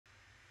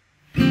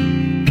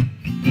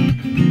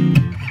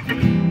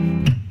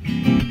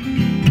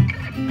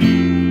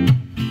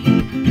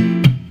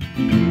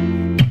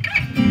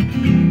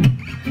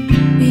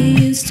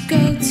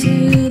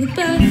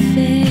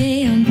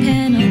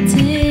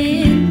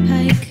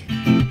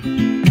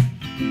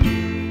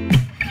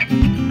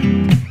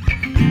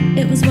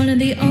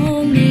the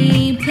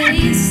only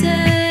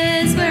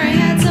places where I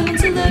had someone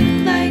to look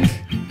like.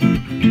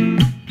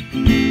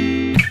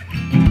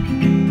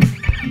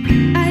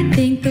 I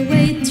think the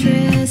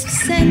waitress was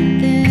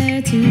sent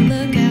there to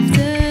look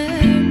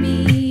after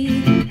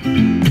me,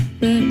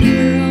 but we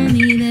were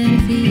only there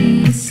to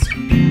feast.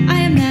 I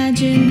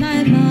imagine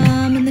my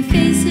mom and the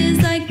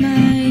faces like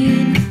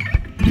mine,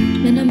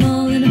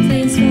 minimal in a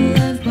place full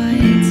of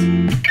white.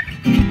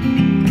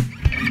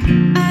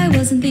 I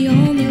wasn't the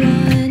only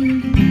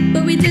one,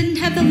 but we didn't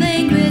have the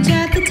language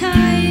at the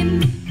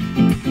time.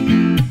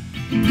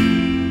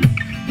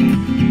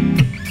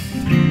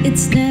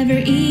 It's never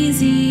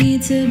easy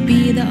to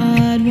be the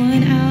odd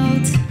one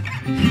out.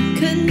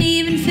 Couldn't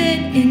even fit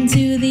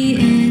into the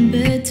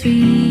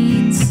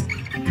in-betweens.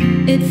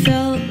 It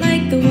felt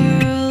like the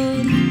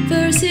world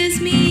versus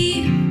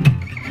me.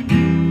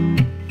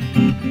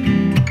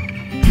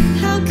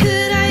 How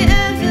could I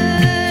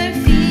ever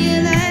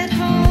feel at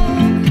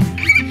home?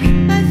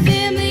 My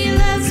family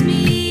loves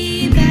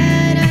me,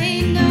 that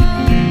I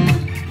know,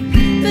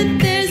 but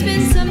there's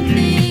been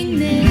something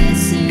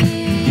missing.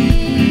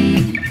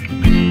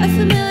 A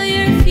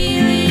familiar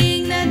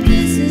feeling that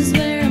this is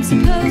where I'm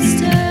supposed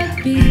to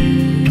be.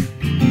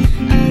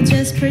 I'll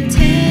just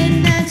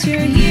pretend that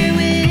you're here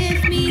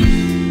with me.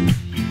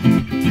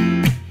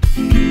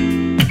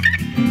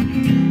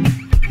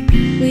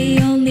 We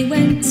only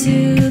went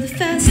to the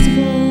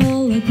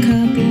festival a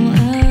couple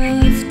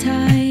of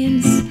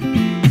times.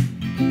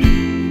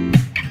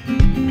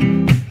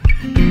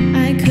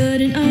 I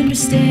couldn't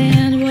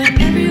understand what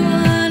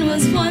everyone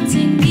was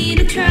wanting me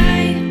to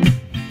try.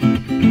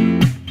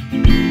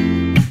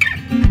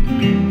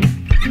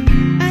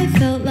 I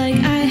felt like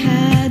I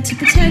had to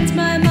protect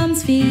my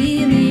mom's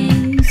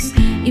feelings,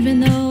 even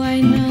though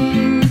I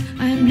know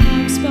I'm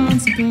not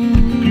responsible.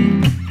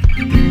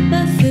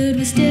 The food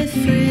was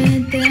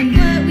different than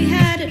what we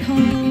had at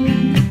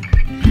home.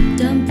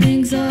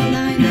 Dumplings all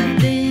lined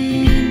up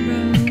in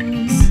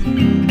rows.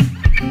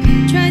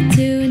 Tried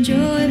to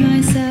enjoy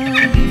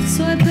myself,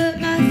 so I put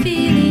my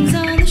feelings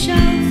on the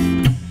shelf.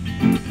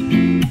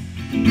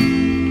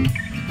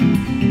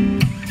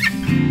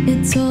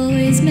 It's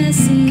always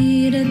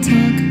messy to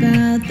talk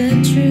about the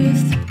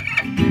truth.